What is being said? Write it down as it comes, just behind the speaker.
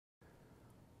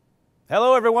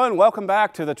Hello everyone, welcome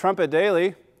back to the Trumpet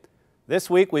Daily. This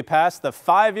week we passed the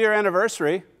 5-year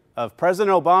anniversary of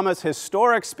President Obama's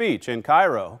historic speech in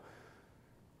Cairo.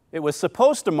 It was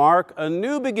supposed to mark a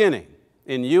new beginning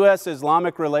in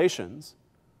U.S.-Islamic relations.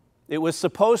 It was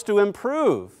supposed to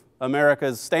improve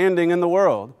America's standing in the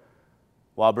world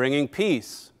while bringing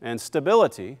peace and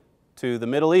stability to the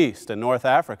Middle East and North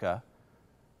Africa.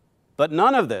 But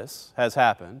none of this has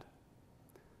happened.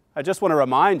 I just want to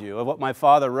remind you of what my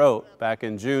father wrote back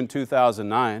in June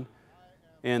 2009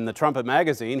 in the Trumpet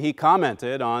magazine. He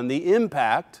commented on the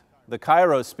impact the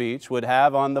Cairo speech would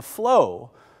have on the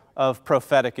flow of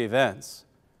prophetic events.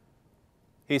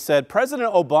 He said,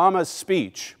 "President Obama's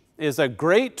speech is a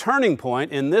great turning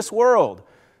point in this world.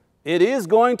 It is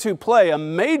going to play a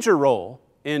major role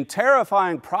in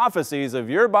terrifying prophecies of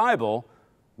your Bible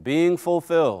being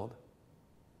fulfilled."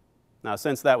 Now,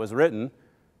 since that was written,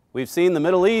 we've seen the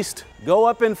Middle East go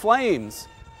up in flames.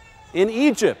 In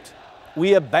Egypt,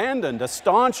 we abandoned a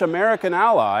staunch American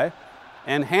ally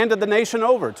and handed the nation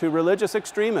over to religious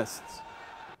extremists.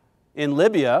 In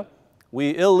Libya,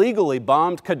 we illegally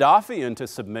bombed Gaddafi into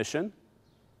submission,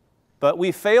 but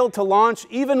we failed to launch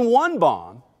even one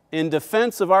bomb in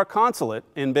defense of our consulate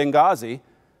in Benghazi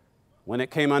when it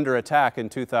came under attack in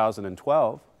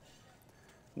 2012.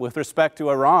 With respect to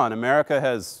Iran, America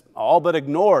has all but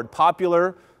ignored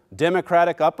popular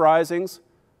democratic uprisings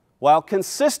while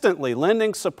consistently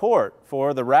lending support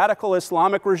for the radical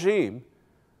Islamic regime,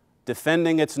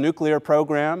 defending its nuclear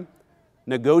program,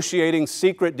 negotiating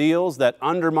secret deals that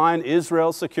undermine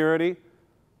Israel's security,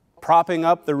 propping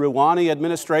up the Rouhani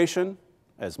administration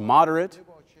as moderate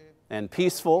and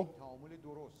peaceful.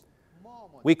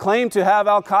 We claim to have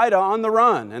al-Qaeda on the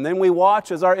run, and then we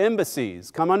watch as our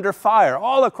embassies come under fire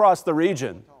all across the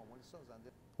region.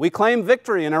 We claim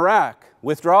victory in Iraq,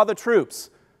 withdraw the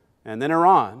troops, and then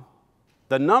Iran,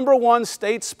 the #1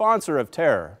 state sponsor of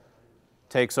terror,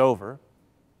 takes over.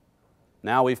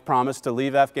 Now we've promised to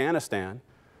leave Afghanistan,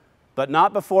 but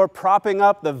not before propping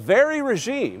up the very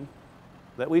regime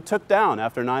that we took down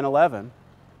after 9/11.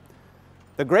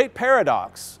 The great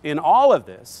paradox in all of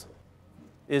this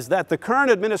is that the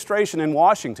current administration in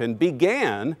Washington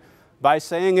began by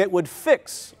saying it would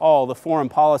fix all the foreign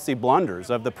policy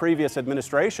blunders of the previous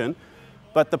administration,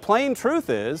 but the plain truth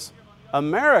is,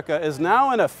 America is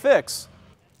now in a fix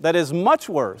that is much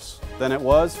worse than it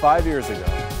was 5 years ago.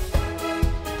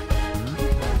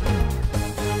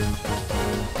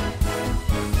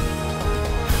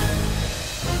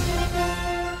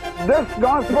 This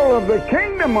gospel of the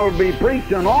kingdom will be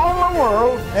preached in all the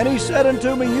world. And he said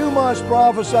unto me, you must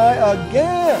prophesy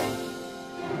again.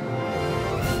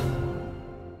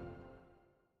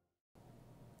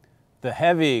 The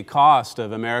heavy cost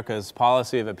of America's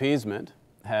policy of appeasement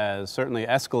has certainly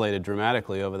escalated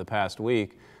dramatically over the past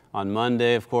week. On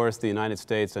Monday, of course, the United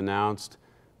States announced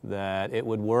that it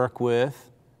would work with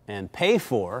and pay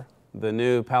for the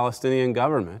new Palestinian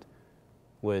government,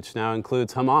 which now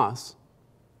includes Hamas.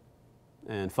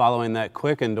 And following that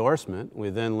quick endorsement,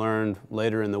 we then learned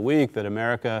later in the week that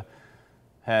America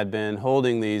had been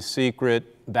holding these secret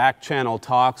back-channel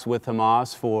talks with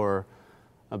Hamas for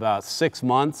about 6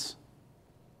 months.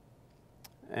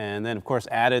 And then, of course,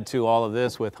 added to all of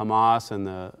this with Hamas and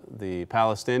the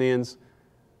Palestinians,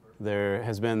 there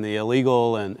has been the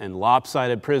illegal and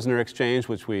lopsided prisoner exchange,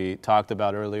 which we talked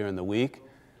about earlier in the week.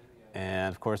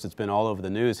 And, of course, it's been all over the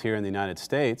news here in the United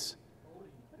States.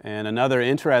 And another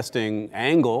interesting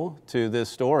angle to this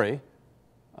story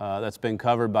that's been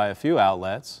covered by a few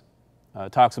outlets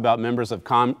talks about members of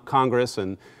Congress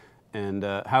and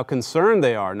how concerned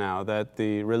they are now that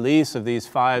the release of these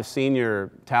 5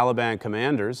 senior Taliban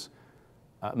commanders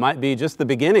might be just the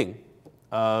beginning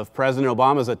of President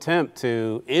Obama's attempt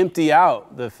to empty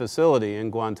out the facility in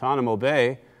Guantanamo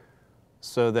Bay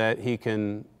so that he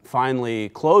can finally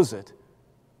close it.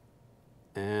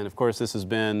 And of course, this has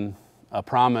been a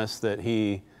promise that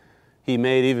he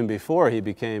made even before he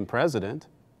became president,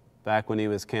 back when he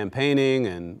was campaigning,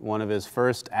 and one of his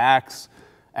first acts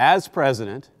as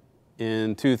president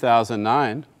in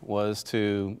 2009 was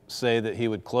to say that he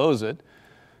would close it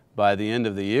by the end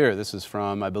of the year. This is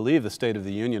from, I believe, the State of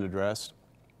the Union address,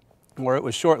 where it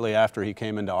was shortly after he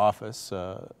came into office.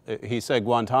 He said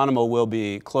Guantanamo will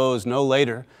be closed no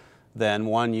later than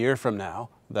 1 year from now.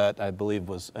 That, I believe,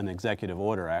 was an executive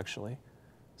order, actually.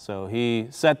 So he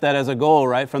set that as a goal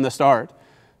right from the start,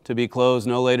 to be closed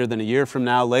no later than a year from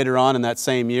now. Later on in that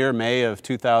same year, May of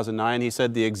 2009, he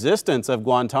said the existence of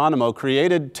Guantanamo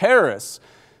created terrorists.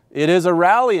 It is a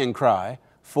rallying cry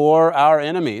for our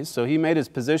enemies. So he made his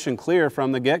position clear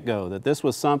from the get-go that this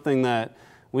was something that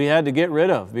we had to get rid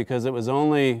of because it was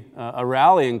only a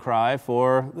rallying cry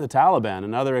for the Taliban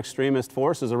and other extremist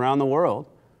forces around the world.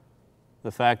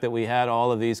 The fact that we had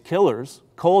all of these killers,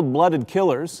 cold-blooded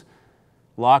killers,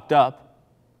 locked up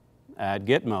at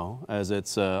Gitmo, as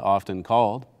it's often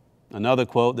called. Another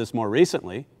quote, this more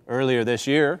recently, earlier this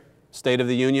year, State of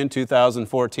the Union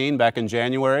 2014, back in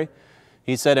January,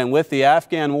 he said, "And with the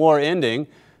Afghan war ending,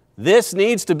 this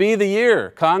needs to be the year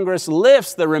Congress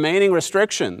lifts the remaining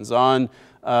restrictions on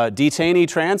detainee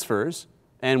transfers,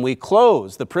 and we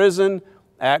close the prison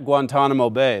at Guantanamo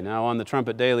Bay." Now, on the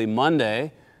Trumpet Daily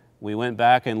Monday, we went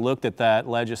back and looked at that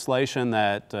legislation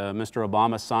that Mr.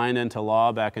 Obama signed into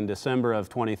law back in December of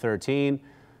 2013,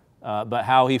 but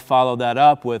how he followed that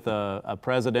up with a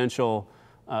presidential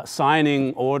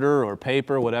signing order or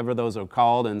paper, whatever those are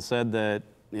called, and said that,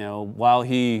 while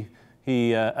he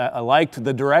liked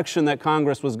the direction that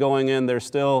Congress was going in, there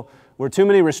still were too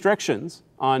many restrictions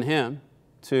on him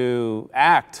to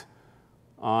act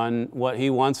on what he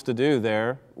wants to do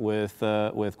there with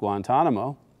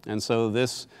Guantanamo. And so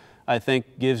this, I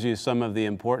think, gives you some of the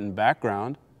important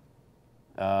background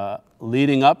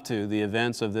leading up to the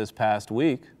events of this past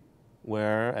week,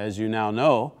 where, as you now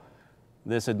know,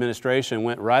 this administration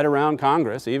went right around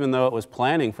Congress, even though it was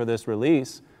planning for this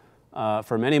release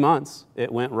for many months.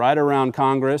 It went right around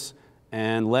Congress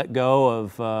and let go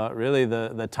of really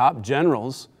the top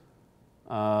generals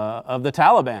of the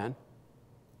Taliban.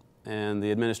 And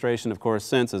the administration, of course,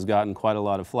 since has gotten quite a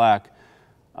lot of flack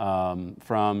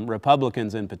from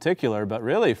Republicans in particular, but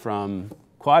really from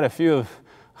quite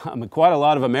a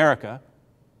lot of America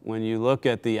when you look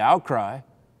at the outcry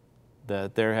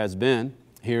that there has been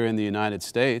here in the United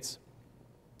States.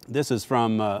 This is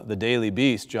from the Daily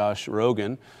Beast, Josh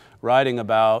Rogan, writing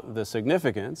about the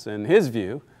significance, in his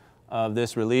view, of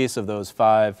this release of those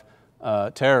 5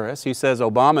 terrorists. He says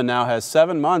Obama now has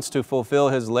 7 months to fulfill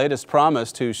his latest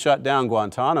promise to shut down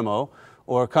Guantanamo,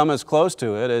 or come as close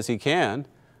to it as he can.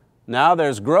 Now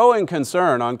there's growing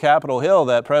concern on Capitol Hill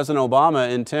that President Obama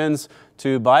intends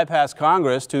to bypass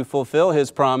Congress to fulfill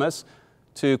his promise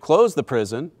to close the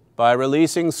prison by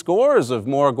releasing scores of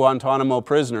more Guantanamo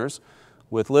prisoners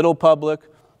with little public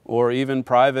or even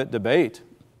private debate.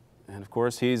 And of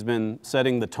course, he's been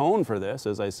setting the tone for this,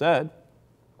 as I said,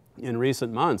 in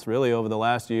recent months, really over the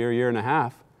last year and a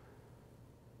half,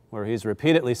 where he's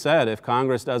repeatedly said, if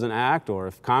Congress doesn't act or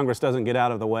if Congress doesn't get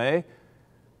out of the way,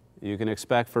 you can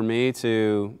expect for me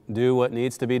to do what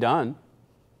needs to be done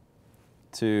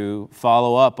to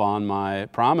follow up on my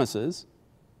promises.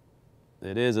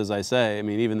 It is, as I say,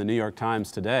 even the New York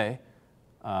Times today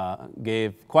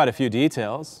gave quite a few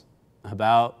details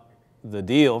about the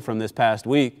deal from this past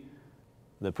week,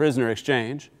 the prisoner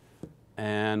exchange,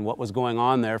 and what was going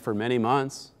on there for many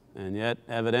months, and yet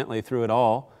evidently through it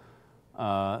all,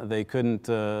 they couldn't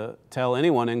tell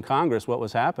anyone in Congress what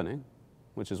was happening,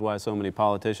 which is why so many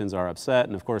politicians are upset.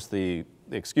 And of course the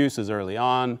excuses early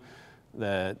on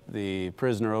that the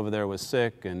prisoner over there was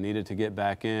sick and needed to get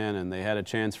back in, and they had a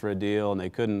chance for a deal and they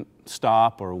couldn't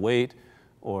stop or wait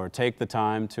or take the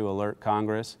time to alert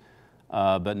Congress.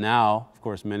 But now, of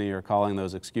course, many are calling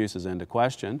those excuses into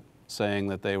question, saying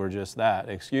that they were just that,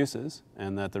 excuses,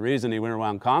 and that the reason he went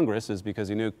around Congress is because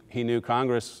he knew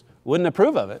Congress wouldn't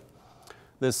approve of it.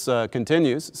 This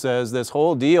continues, says this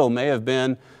whole deal may have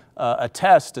been a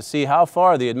test to see how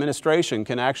far the administration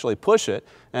can actually push it,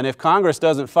 and if Congress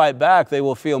doesn't fight back, they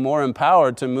will feel more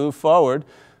empowered to move forward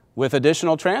with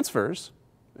additional transfers.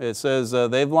 It says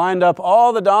they've lined up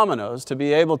all the dominoes to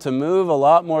be able to move a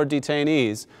lot more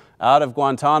detainees out of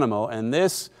Guantanamo, and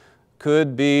this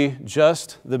could be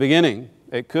just the beginning.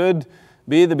 It could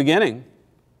be the beginning.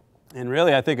 And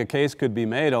really, I think a case could be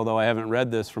made, although I haven't read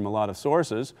this from a lot of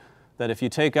sources, that if you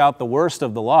take out the worst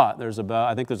of the lot,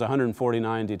 I think there's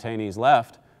 149 detainees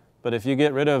left, but if you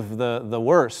get rid of the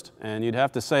worst, and you'd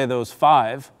have to say those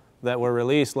 5 that were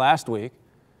released last week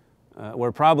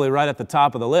were probably right at the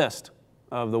top of the list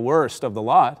of the worst of the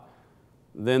lot,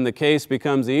 then the case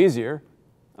becomes easier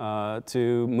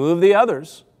to move the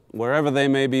others wherever they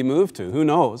may be moved to. Who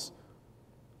knows?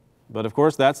 But of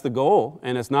course, that's the goal,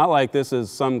 and it's not like this is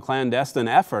some clandestine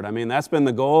effort. That's been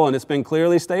the goal, and it's been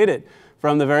clearly stated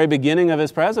from the very beginning of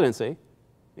his presidency,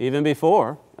 even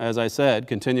before, as I said,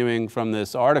 continuing from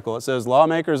this article. It says,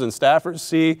 lawmakers and staffers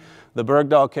see the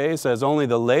Bergdahl case as only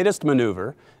the latest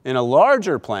maneuver in a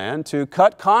larger plan to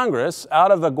cut Congress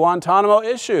out of the Guantanamo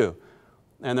issue.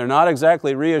 And they're not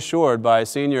exactly reassured by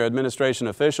senior administration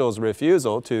officials'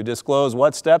 refusal to disclose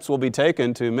what steps will be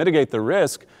taken to mitigate the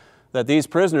risk that these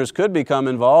prisoners could become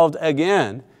involved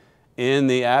again in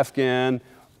the Afghan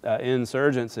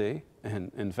insurgency.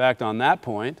 And in fact, on that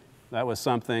point, That was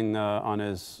something on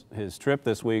his trip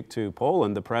this week to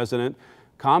Poland the president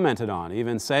commented on,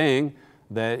 even saying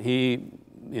that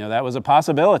that was a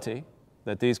possibility,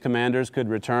 that these commanders could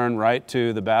return right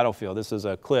to the battlefield. This is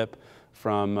a clip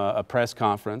from a press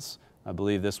conference. I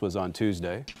believe this was on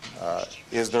Tuesday.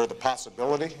 Is there the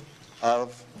possibility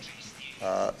of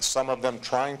some of them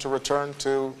trying to return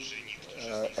to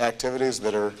activities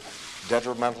that are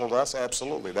detrimental to us?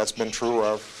 Absolutely. That's been true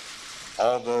of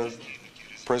all the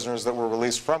prisoners that were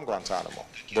released from Guantanamo.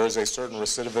 There's a certain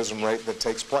recidivism rate that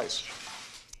takes place.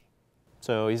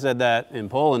 So he said that in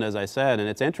Poland, as I said, and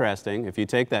it's interesting if you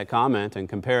take that comment and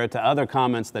compare it to other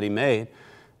comments that he made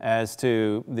as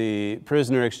to the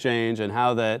prisoner exchange and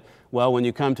how that, well, when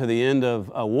you come to the end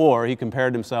of a war, he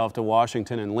compared himself to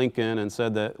Washington and Lincoln and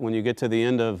said that when you get to the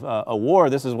end of a war,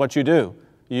 this is what you do.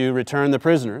 You return the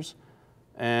prisoners.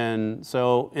 And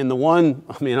so on the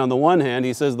one hand,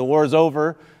 he says the war's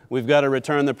over, we've got to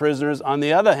return the prisoners. On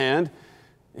the other hand,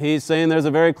 he's saying there's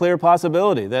a very clear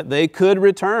possibility that they could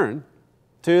return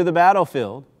to the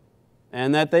battlefield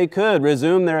and that they could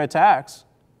resume their attacks.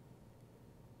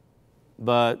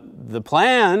 But the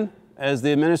plan, as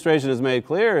the administration has made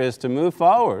clear, is to move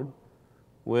forward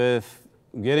with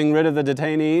getting rid of the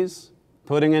detainees,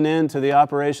 putting an end to the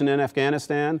operation in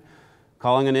Afghanistan,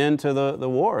 calling an end to the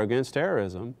war against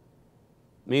terrorism.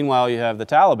 Meanwhile, you have the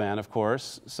Taliban, of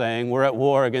course, saying we're at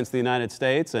war against the United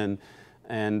States and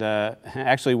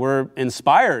actually we're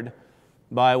inspired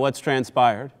by what's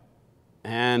transpired.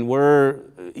 And we're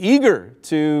eager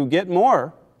to get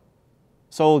more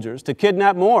soldiers, to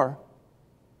kidnap more,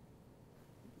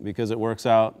 because it works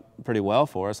out pretty well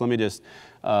for us. Let me just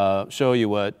show you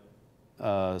what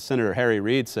Senator Harry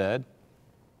Reid said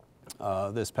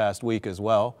this past week as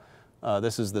well.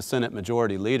 This is the Senate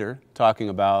Majority Leader talking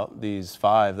about these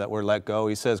 5 that were let go.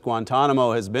 He says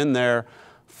Guantanamo has been there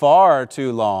far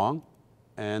too long.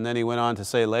 And then he went on to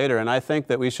say later, and I think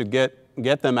that we should get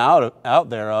them out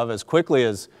thereof as quickly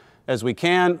as we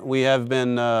can. We have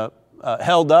been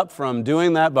held up from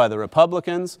doing that by the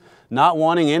Republicans, not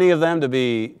wanting any of them to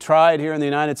be tried here in the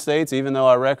United States, even though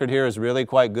our record here is really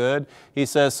quite good. He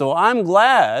says, so I'm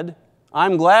glad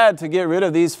to get rid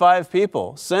of these 5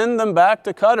 people. Send them back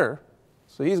to Qatar.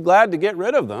 So he's glad to get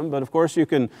rid of them, but of course you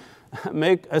can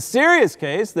make a serious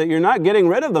case that you're not getting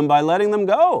rid of them by letting them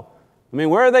go. I mean,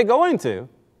 where are they going to?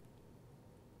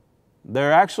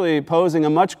 They're actually posing a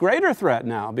much greater threat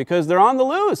now because they're on the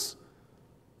loose.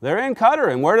 They're in Qatar,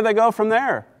 and where do they go from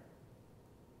there?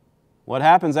 What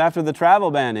happens after the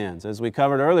travel ban ends, as we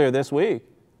covered earlier this week?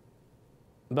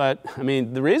 But, I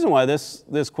mean, the reason why this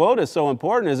quote is so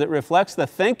important is it reflects the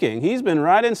thinking. He's been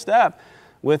right in step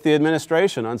with the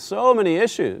administration on so many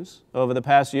issues over the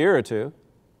past year or two.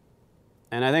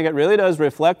 And I think it really does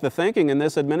reflect the thinking in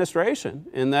this administration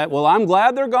in that, well, I'm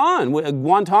glad they're gone.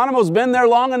 Guantanamo's been there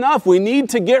long enough. We need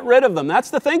to get rid of them. That's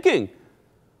the thinking.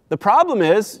 The problem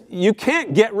is you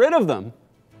can't get rid of them.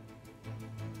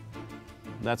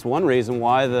 That's one reason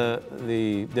why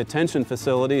the detention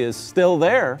facility is still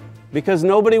there, because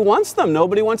nobody wants them.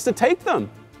 Nobody wants to take them.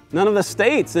 None of the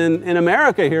states in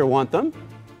America here want them.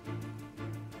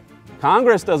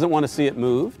 Congress doesn't want to see it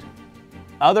moved.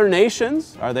 Other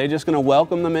nations, are they just going to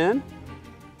welcome them in?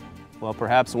 Well,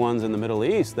 perhaps ones in the Middle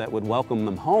East that would welcome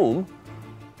them home.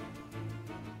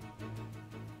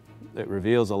 It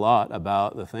reveals a lot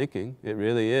about the thinking. It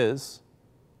really is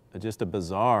just a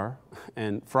bizarre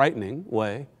and frightening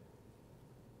way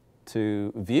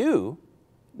to view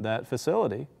that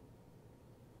facility,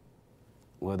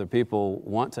 whether people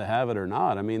want to have it or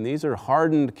not. I mean, these are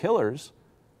hardened killers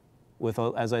with,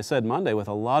 as I said Monday, with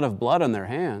a lot of blood on their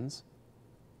hands.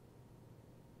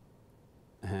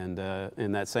 And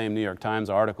in that same New York Times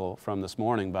article from this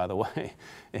morning, by the way,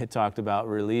 it talked about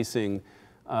releasing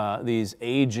these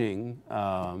aging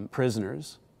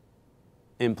prisoners,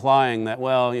 implying that,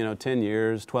 well, 10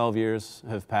 years, 12 years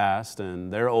have passed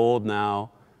and they're old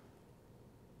now.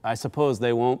 I suppose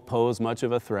they won't pose much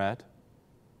of a threat.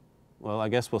 Well, I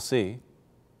guess we'll see.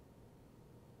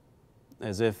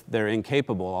 As if they're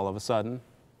incapable all of a sudden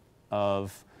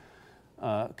of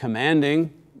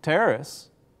commanding terrorists,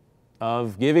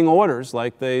 of giving orders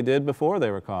like they did before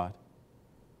they were caught,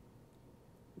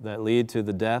 that lead to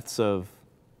the deaths of,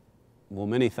 well,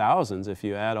 many thousands if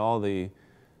you add all the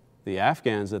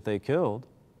Afghans that they killed.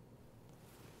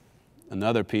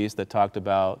 Another piece that talked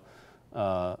about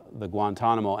the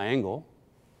Guantanamo angle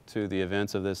to the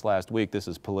events of this last week, this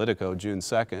is Politico, June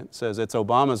 2nd, says it's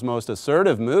Obama's most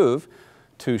assertive move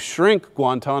to shrink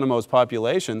Guantanamo's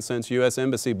population since U.S.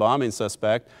 Embassy bombing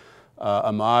suspect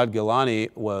Ahmad Gilani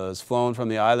was flown from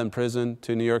the island prison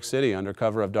to New York City under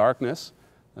cover of darkness.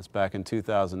 That's back in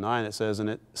 2009, it says, and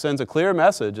it sends a clear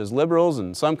message, as liberals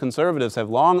and some conservatives have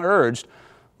long urged,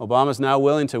 Obama's now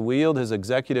willing to wield his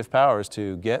executive powers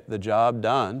to get the job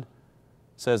done.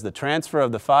 It says the transfer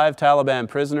of the 5 Taliban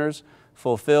prisoners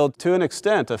fulfilled to an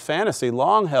extent a fantasy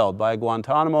long held by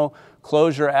Guantanamo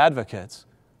closure advocates,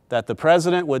 that the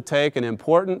president would take an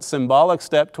important symbolic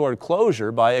step toward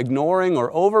closure by ignoring or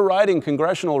overriding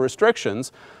congressional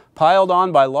restrictions piled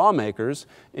on by lawmakers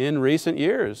in recent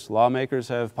years. Lawmakers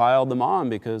have piled them on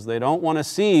because they don't want to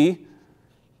see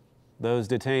those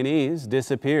detainees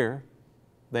disappear.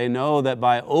 They know that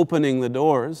by opening the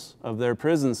doors of their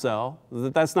prison cell,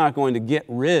 that's not going to get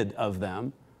rid of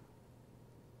them.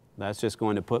 That's just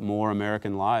going to put more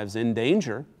American lives in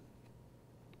danger.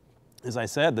 As I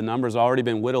said, the number's already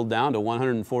been whittled down to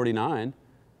 149.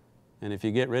 And if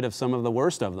you get rid of some of the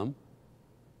worst of them,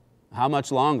 how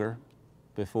much longer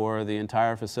before the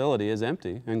entire facility is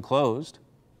empty and closed?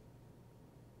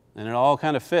 And it all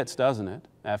kind of fits, doesn't it?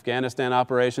 Afghanistan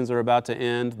operations are about to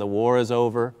end. The war is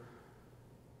over.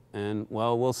 And,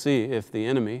 well, we'll see if the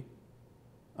enemy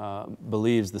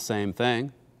believes the same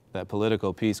thing, that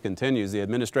political peace continues. The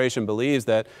administration believes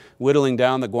that whittling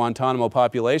down the Guantanamo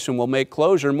population will make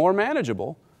closure more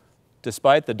manageable.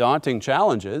 Despite the daunting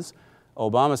challenges,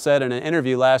 Obama said in an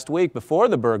interview last week before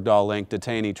the Bergdahl-linked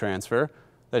detainee transfer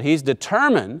that he's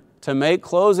determined to make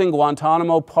closing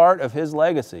Guantanamo part of his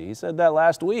legacy. He said that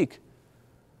last week,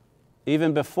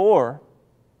 even before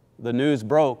the news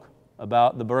broke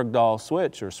about the Bergdahl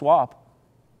switch or swap.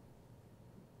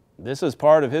 This is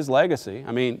part of his legacy.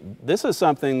 I mean, this is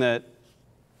something that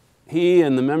he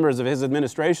and the members of his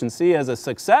administration see as a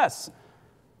success.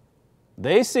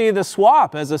 They see the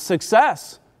swap as a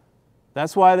success.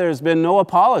 That's why there's been no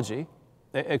apology,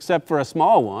 except for a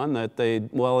small one that they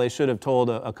should have told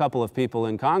a couple of people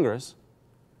in Congress.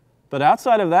 But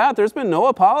outside of that, there's been no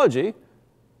apology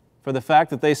for the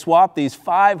fact that they swapped these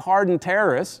 5 hardened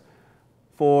terrorists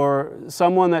for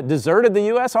someone that deserted the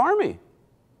U.S. Army,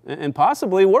 and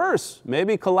possibly worse,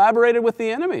 maybe collaborated with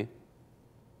the enemy.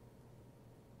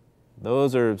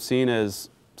 Those are seen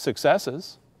as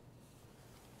successes.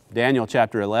 Daniel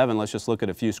chapter 11, let's just look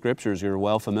at a few scriptures you're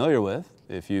well familiar with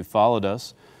if you've followed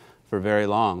us for very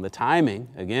long. The timing,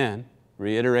 again,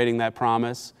 reiterating that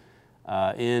promise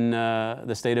in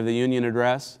the State of the Union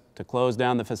address to close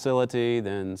down the facility,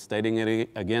 then stating it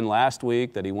again last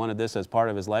week that he wanted this as part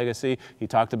of his legacy. He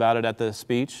talked about it at the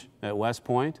speech at West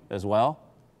Point as well.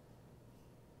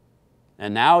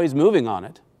 And now he's moving on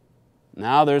it.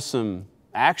 Now there's some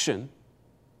action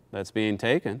that's being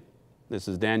taken. This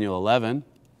is Daniel 11,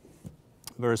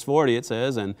 verse 40. It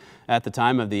says, "And at the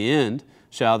time of the end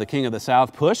shall the king of the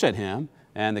south push at him,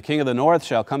 and the king of the north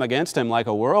shall come against him like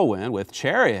a whirlwind, with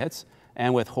chariots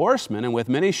and with horsemen and with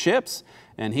many ships.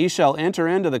 And he shall enter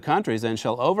into the countries and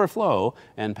shall overflow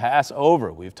and pass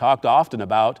over." We've talked often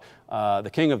about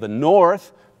the king of the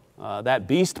north, that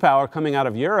beast power coming out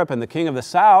of Europe, and the king of the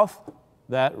south,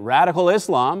 that radical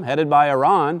Islam headed by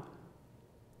Iran.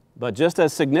 But just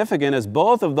as significant as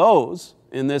both of those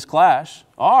in this clash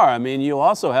are, I mean, you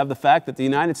also have the fact that the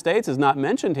United States is not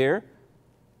mentioned here.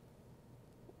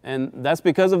 And that's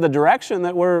because of the direction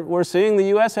that we're seeing the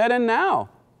U.S. head in now.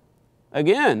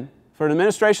 Again, for an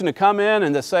administration to come in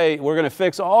and to say, we're going to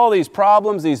fix all these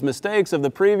problems, these mistakes of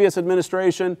the previous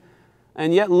administration,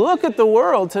 and yet look at the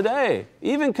world today,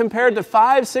 even compared to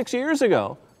 5-6 years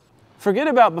ago. Forget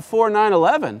about before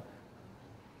 9/11,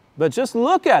 but just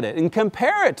look at it and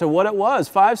compare it to what it was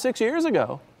 5-6 years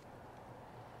ago.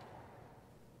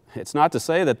 It's not to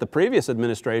say that the previous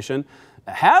administration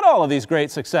had all of these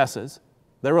great successes.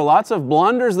 There were lots of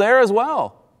blunders there as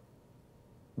well.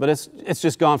 But it's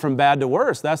just gone from bad to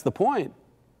worse. That's the point.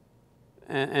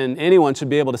 And anyone should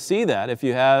be able to see that if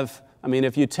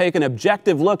you take an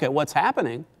objective look at what's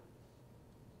happening.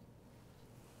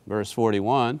 Verse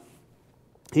 41,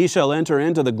 "He shall enter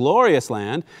into the glorious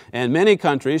land, and many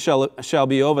countries shall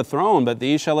be overthrown, but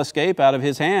these shall escape out of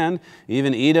his hand,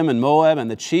 even Edom and Moab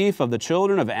and the chief of the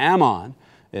children of Ammon."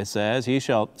 It says, "He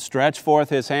shall stretch forth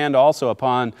his hand also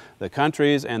upon the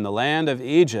countries, and the land of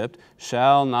Egypt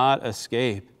shall not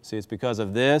escape." See, it's because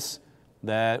of this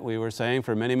that we were saying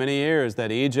for many, many years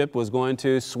that Egypt was going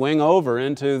to swing over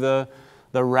into the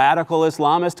radical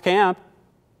Islamist camp.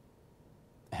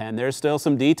 And there's still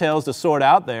some details to sort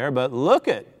out there, but look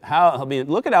at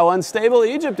how unstable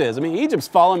Egypt is. I mean, Egypt's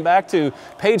fallen back to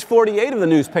page 48 of the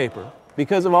newspaper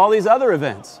because of all these other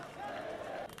events.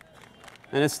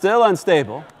 And it's still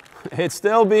unstable. It's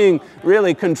still being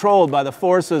really controlled by the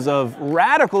forces of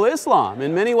radical Islam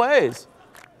in many ways.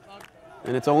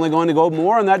 And it's only going to go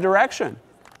more in that direction.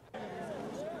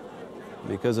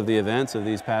 because of the events of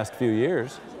these past few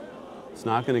years. It's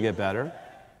not going to get better.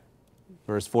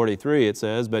 Verse 43, it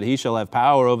says, "But he shall have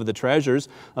power over the treasures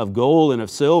of gold and of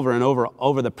silver and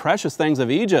over the precious things of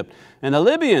Egypt. And the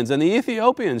Libyans and the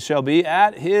Ethiopians shall be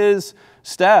at his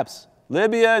steps."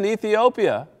 Libya and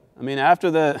Ethiopia. I mean, after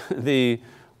the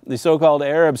so-called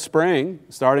Arab Spring,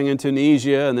 starting in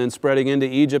Tunisia and then spreading into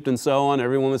Egypt and so on,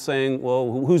 everyone was saying,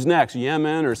 well, who's next,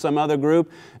 Yemen or some other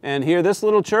group? And here this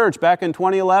little church back in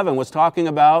 2011 was talking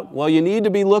about, well, you need to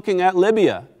be looking at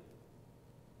Libya.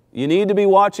 You need to be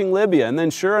watching Libya. And then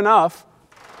sure enough,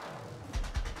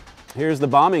 here's the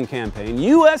bombing campaign,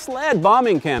 U.S.-led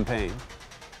bombing campaign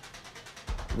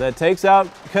that takes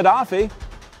out Gaddafi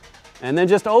and then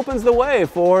just opens the way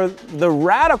for the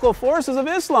radical forces of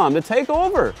Islam to take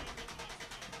over.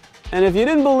 And if you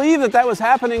didn't believe that that was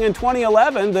happening in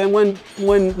 2011, then when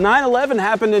 9/11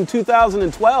 happened in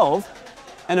 2012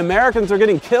 and Americans are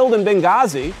getting killed in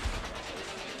Benghazi,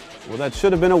 well, that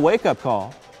should have been a wake-up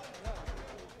call.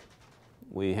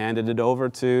 We handed it over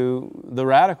to the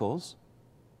radicals,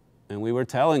 and we were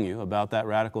telling you about that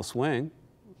radical swing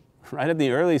right at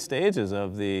the early stages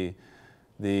of the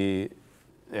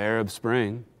Arab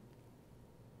Spring.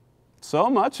 So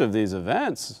much of these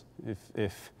events,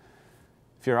 if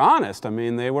you're honest, I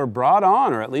mean, they were brought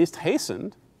on or at least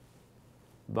hastened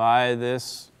by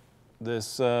this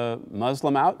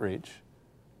Muslim outreach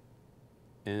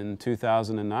in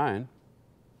 2009,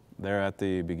 there at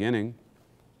the beginning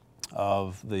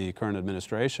of the current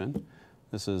administration.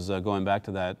 This is going back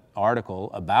to that article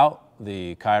about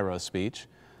the Cairo speech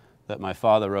that my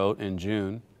father wrote in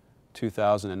June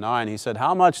 2009. He said,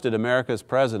 how much did America's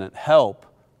president help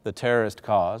the terrorist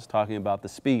cause? Talking about the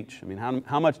speech. I mean,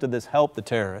 how much did this help the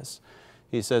terrorists?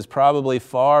 He says, probably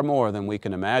far more than we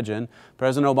can imagine.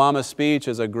 President Obama's speech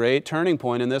is a great turning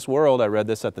point in this world. I read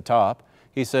this at the top.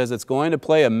 He says it's going to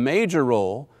play a major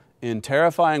role in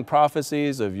terrifying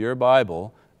prophecies of your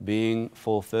Bible being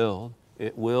fulfilled.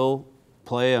 It will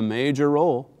play a major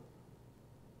role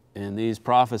in these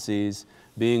prophecies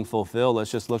being fulfilled. Let's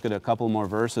just look at a couple more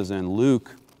verses in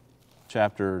Luke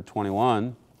chapter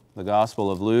 21, the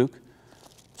Gospel of Luke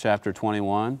chapter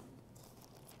 21.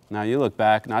 Now you look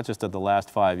back not just at the last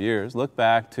 5 years, look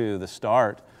back to the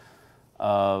start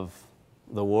of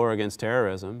the war against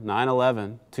terrorism,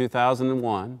 9/11,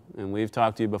 2001, and we've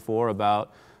talked to you before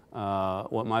about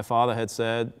what my father had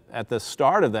said at the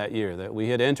start of that year, that we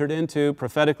had entered into,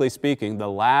 prophetically speaking, the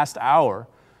last hour,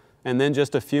 and then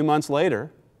just a few months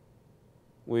later,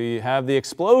 we have the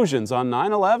explosions on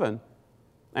 9/11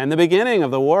 and the beginning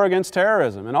of the war against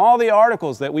terrorism and all the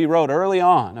articles that we wrote early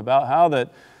on about how that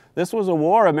this was a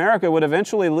war America would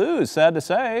eventually lose, sad to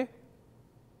say.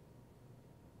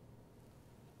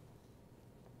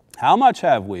 How much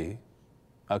have we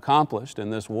accomplished in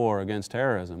this war against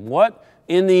terrorism? What,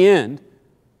 in the end,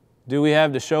 do we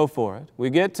have to show for it? We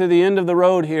get to the end of the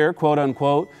road here, quote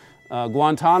unquote.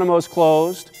 Guantanamo's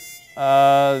closed.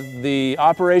 The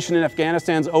operation in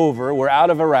Afghanistan's over. We're out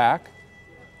of Iraq.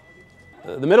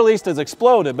 The Middle East has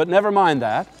exploded, but never mind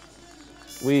that.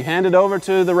 We handed over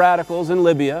to the radicals in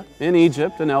Libya, in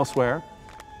Egypt, and elsewhere.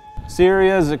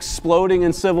 Syria is exploding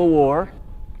in civil war.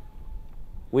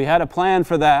 We had a plan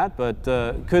for that, but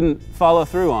couldn't follow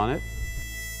through on it.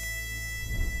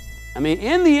 I mean,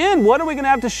 in the end, what are we going to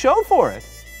have to show for it?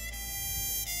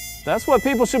 That's what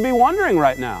people should be wondering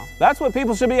right now. That's what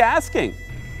people should be asking.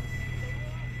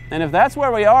 And if that's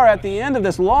where we are at the end of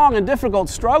this long and difficult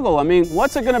struggle, I mean,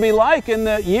 what's it going to be like in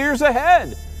the years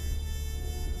ahead?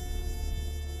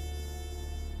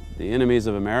 The enemies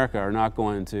of America are not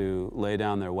going to lay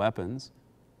down their weapons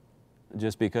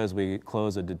just because we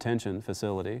close a detention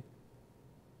facility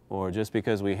or just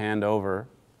because we hand over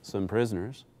some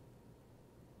prisoners.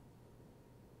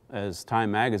 As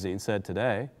Time magazine said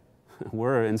today,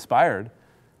 we're inspired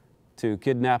to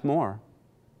kidnap more.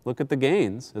 Look at the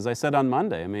gains, as I said on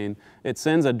Monday. I mean, it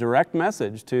sends a direct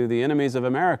message to the enemies of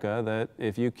America that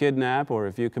if you kidnap or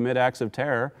if you commit acts of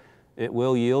terror, it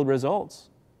will yield results.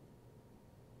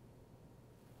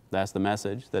 That's the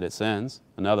message that it sends.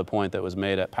 Another point that was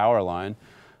made at Powerline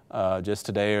just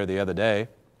today or the other day,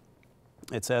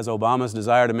 it says Obama's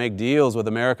desire to make deals with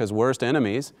America's worst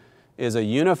enemies is a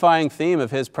unifying theme of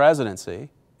his presidency.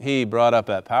 He brought up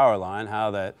at Powerline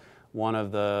how that one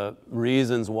of the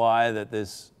reasons why that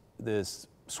this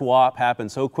swap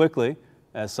happened so quickly,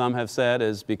 as some have said,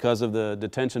 is because of the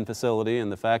detention facility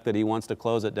and the fact that he wants to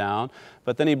close it down.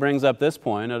 But then he brings up this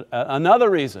point, another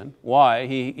reason why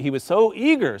he was so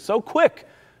eager, so quick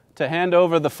to hand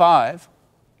over the 5.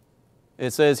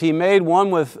 It says he made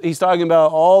one with, he's talking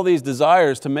about all these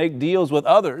desires to make deals with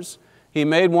others, He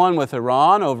made one with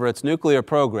Iran over its nuclear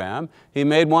program. He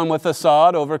made one with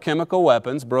Assad over chemical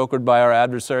weapons, brokered by our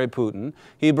adversary Putin.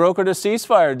 He brokered a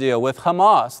ceasefire deal with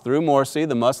Hamas through Morsi,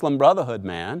 the Muslim Brotherhood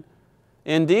man.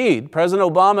 Indeed, President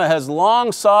Obama has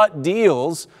long sought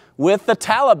deals with the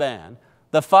Taliban.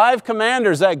 The 5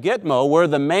 commanders at Gitmo were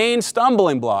the main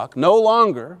stumbling block, no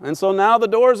longer. And so now the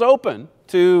door's open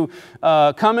to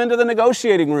come into the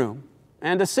negotiating room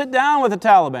and to sit down with the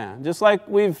Taliban, just like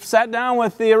we've sat down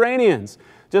with the Iranians,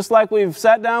 just like we've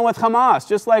sat down with Hamas,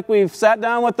 just like we've sat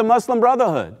down with the Muslim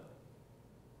Brotherhood.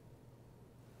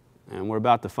 And we're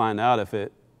about to find out if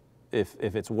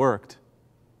it's worked.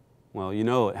 Well, you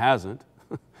know it hasn't.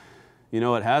 You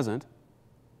know it hasn't.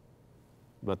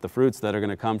 But the fruits that are going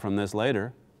to come from this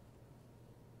later,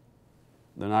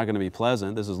 they're not going to be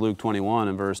pleasant. This is Luke 21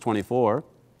 and verse 24.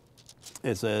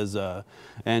 It says,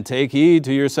 and take heed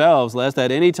to yourselves, lest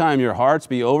at any time your hearts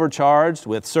be overcharged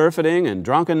with surfeiting and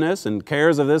drunkenness and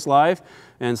cares of this life,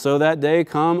 and so that day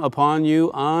come upon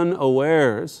you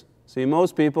unawares. See,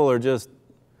 most people are just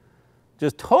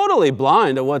totally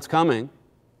blind to what's coming,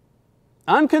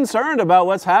 unconcerned about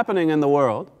what's happening in the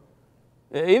world.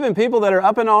 Even people that are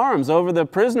up in arms over the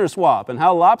prisoner swap and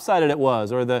how lopsided it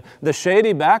was, or the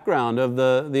shady background of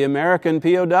the American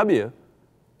POW.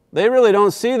 They really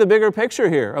don't see the bigger picture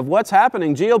here of what's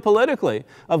happening geopolitically,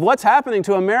 of what's happening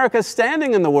to America's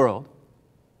standing in the world,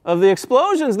 of the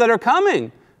explosions that are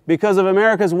coming because of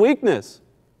America's weakness,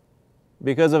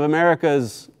 because of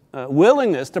America's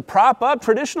willingness to prop up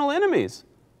traditional enemies.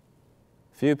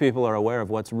 Few people are aware of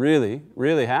what's really,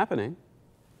 really happening.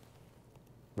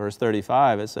 Verse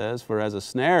 35, it says, for as a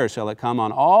snare shall it come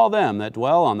on all them that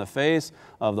dwell on the face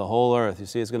of the whole earth. You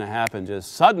see, it's going to happen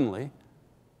just suddenly,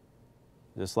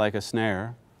 just like a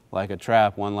snare, like a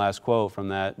trap. One last quote from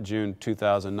that June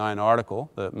 2009 article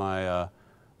that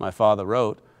my father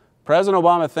wrote. President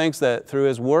Obama thinks that through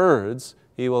his words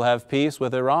he will have peace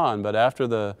with Iran, but after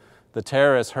the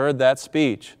terrorists heard that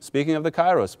speech, speaking of the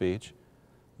Cairo speech,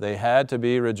 they had to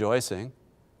be rejoicing.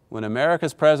 When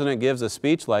America's president gives a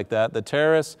speech like that, the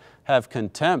terrorists have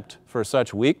contempt for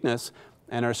such weakness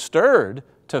and are stirred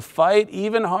to fight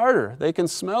even harder. They can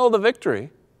smell the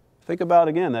victory. Think about,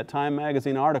 again, that Time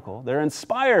magazine article. They're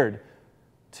inspired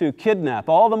to kidnap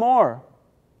all the more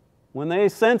when they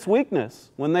sense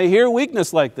weakness, when they hear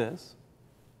weakness like this.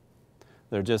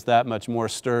 They're just that much more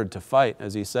stirred to fight,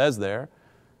 as he says there.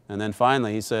 And then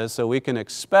finally he says, so we can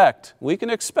expect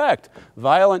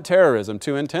violent terrorism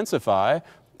to intensify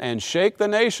and shake the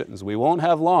nations. We won't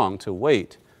have long to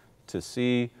wait to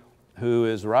see who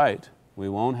is right. We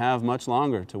won't have much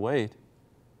longer to wait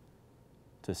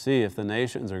to see if the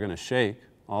nations are going to shake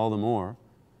all the more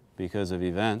because of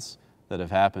events that have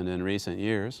happened in recent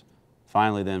years.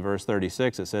 Finally then, verse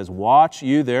 36, it says, watch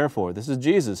you therefore, this is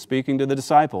Jesus speaking to the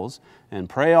disciples, and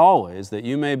pray always that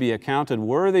you may be accounted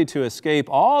worthy to escape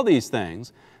all these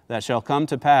things that shall come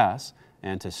to pass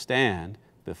and to stand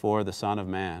before the Son of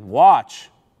Man. Watch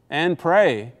and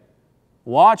pray.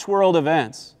 Watch world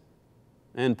events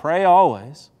and pray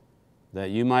always that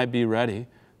you might be ready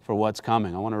for what's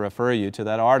coming. I want to refer you to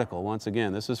that article once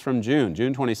again. This is from June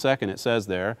 22nd. It says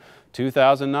there,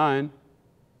 2009,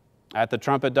 at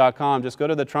thetrumpet.com. Just go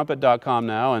to thetrumpet.com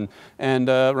now and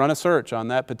run a search on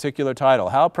that particular title.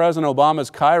 How President Obama's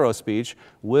Cairo speech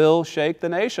will shake the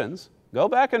nations. Go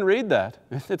back and read that.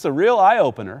 It's a real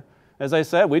eye-opener. As I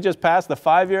said, we just passed the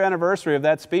 5-year anniversary of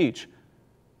that speech.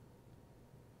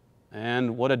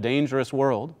 And what a dangerous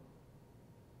world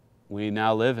we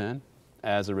now live in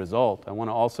as a result. I want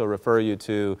to also refer you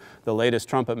to the latest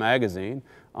Trumpet magazine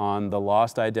on the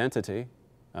lost identity,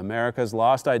 America's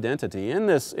lost identity. In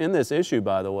this issue,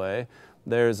 by the way,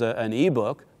 there's an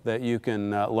ebook that you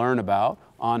can learn about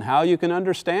on how you can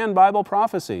understand Bible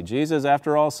prophecy. Jesus,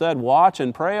 after all, said, watch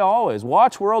and pray always.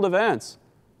 Watch world events.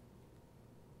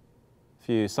 If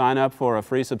you sign up for a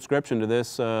free subscription to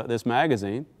this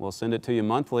magazine, we'll send it to you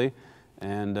monthly.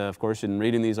 And of course, in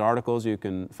reading these articles, you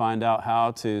can find out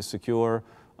how to secure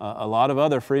a lot of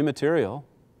other free material,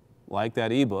 like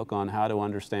that ebook on how to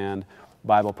understand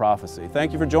Bible prophecy.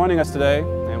 Thank you for joining us today,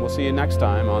 and we'll see you next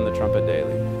time on the Trumpet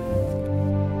Daily.